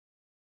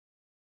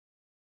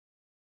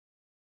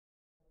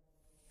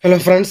Hello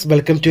friends,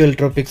 welcome to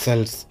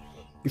ElectroPixels.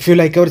 If you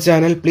like our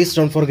channel, please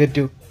don't forget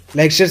to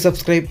like, share,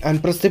 subscribe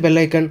and press the bell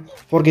icon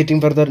for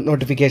getting further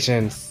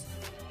notifications.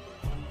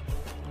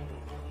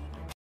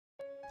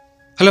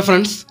 Hello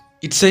friends,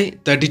 it's a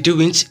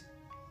 32-inch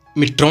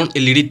Mitron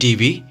LED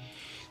TV.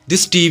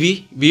 This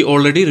TV we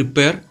already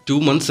repaired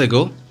 2 months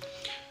ago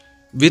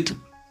with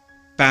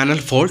panel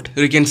fault.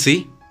 You can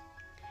see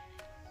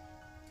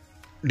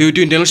due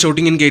to internal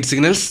shorting in gate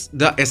signals,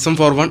 the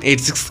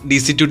SM4186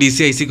 Dc to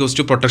Dc IC goes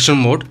to protection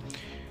mode,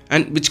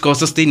 and which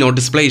causes the no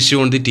display issue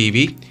on the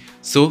TV.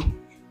 So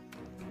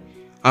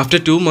after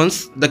 2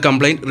 months the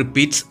complaint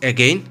repeats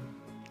again.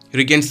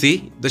 You can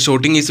see the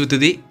shorting is with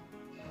the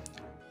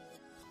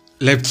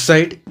left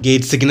side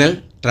gate signal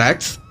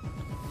tracks.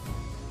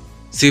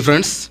 See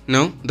friends,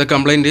 now the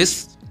complaint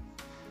is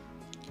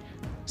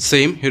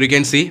same. Here you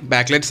can see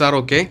backlights are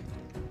okay.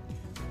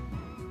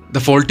 The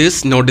fault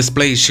is no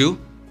display issue.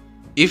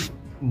 If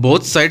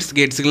both sides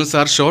gate signals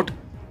are short,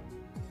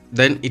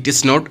 then it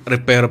is not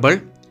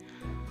repairable.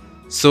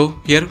 So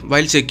here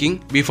while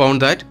checking we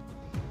found that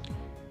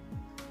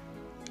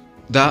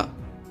the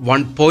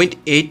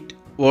 1.8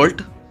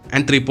 volt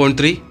and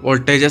 3.3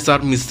 voltages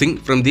are missing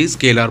from the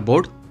scalar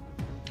board.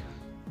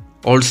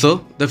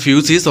 Also the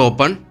fuse is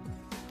open.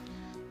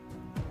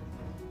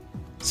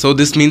 So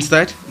this means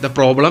that the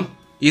problem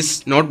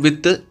is not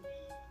with the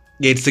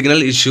gate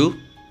signal issue.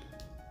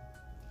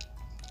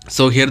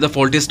 So here the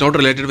fault is not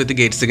related with the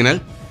gate signal.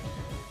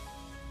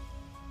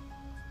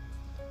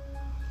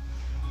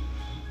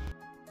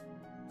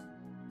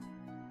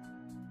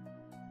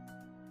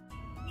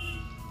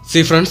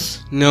 See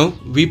friends, now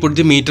we put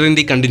the meter in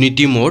the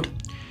continuity mode,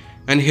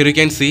 and here you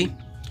can see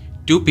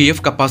 2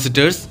 PF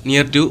capacitors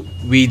near to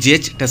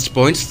VGH test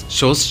points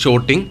shows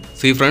shorting.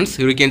 See friends,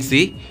 here you can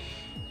see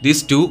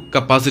these 2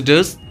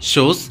 capacitors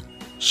shows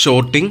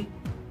shorting.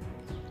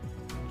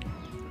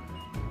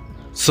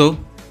 So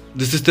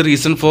this is the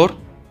reason for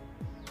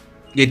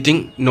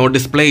getting no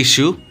display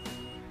issue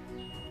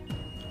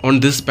on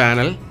this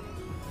panel.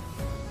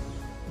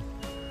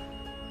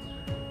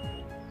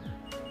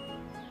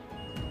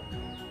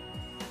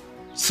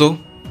 So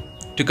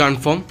to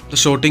confirm the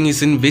shorting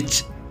is in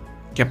which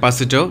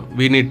capacitor,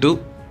 we need to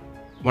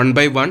one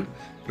by one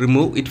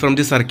remove it from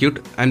the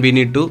circuit, and we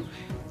need to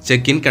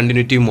check in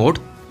continuity mode.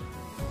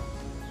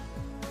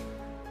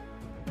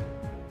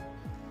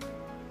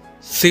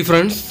 See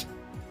friends,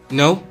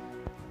 now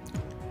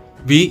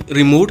we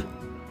removed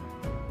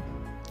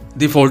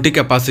the faulty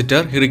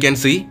capacitor. Here you can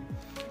see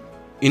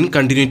in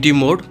continuity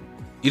mode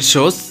it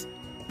shows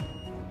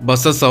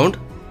buzzer sound.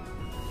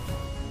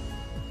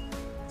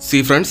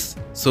 See friends,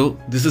 so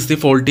this is the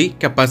faulty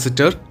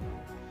capacitor.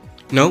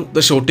 Now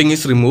the shorting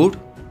is removed.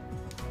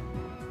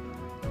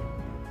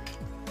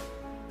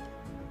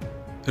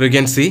 Here you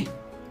can see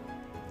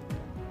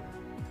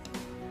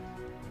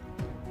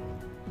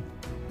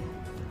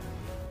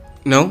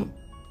now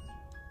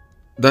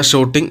the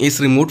shorting is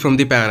removed from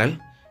the panel.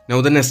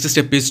 Now the next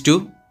step is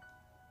to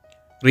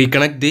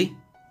reconnect the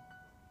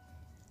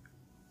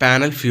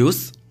panel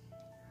fuse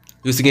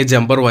using a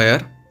jumper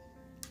wire.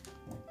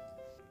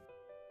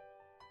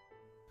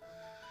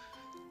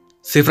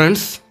 See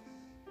friends,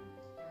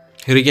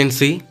 here you can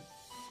see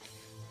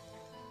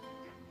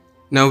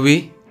now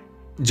we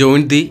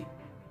joined the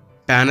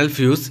panel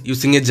fuse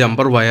using a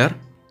jumper wire.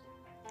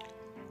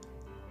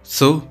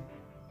 So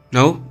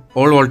now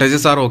all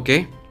voltages are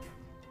okay.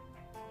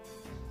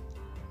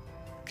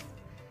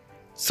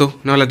 So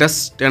now let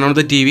us turn on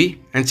the TV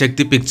and check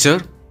the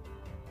picture.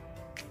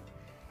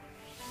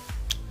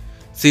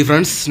 See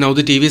friends, now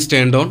the TV is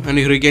turned on, and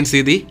here you can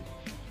see the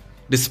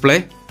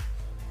display.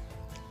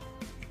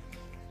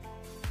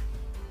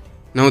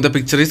 Now the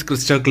picture is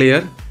crystal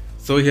clear.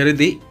 So here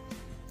the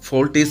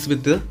fault is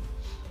with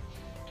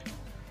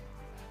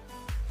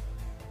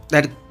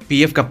that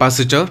PF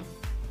capacitor.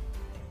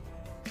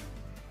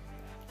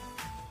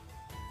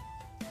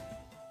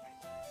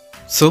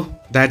 So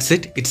that's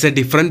it. It's a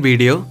different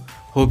video.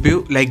 Hope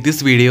you like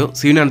this video.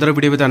 See you in another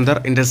video with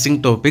another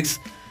interesting topics.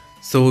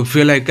 So if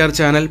you like our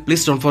channel,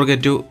 please don't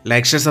forget to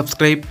like, share,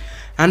 subscribe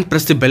and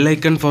press the bell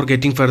icon for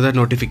getting further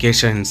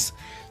notifications.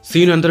 See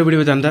you in another video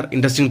with another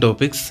interesting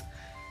topics.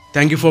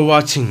 Thank you for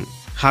watching.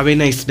 Have a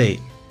nice day.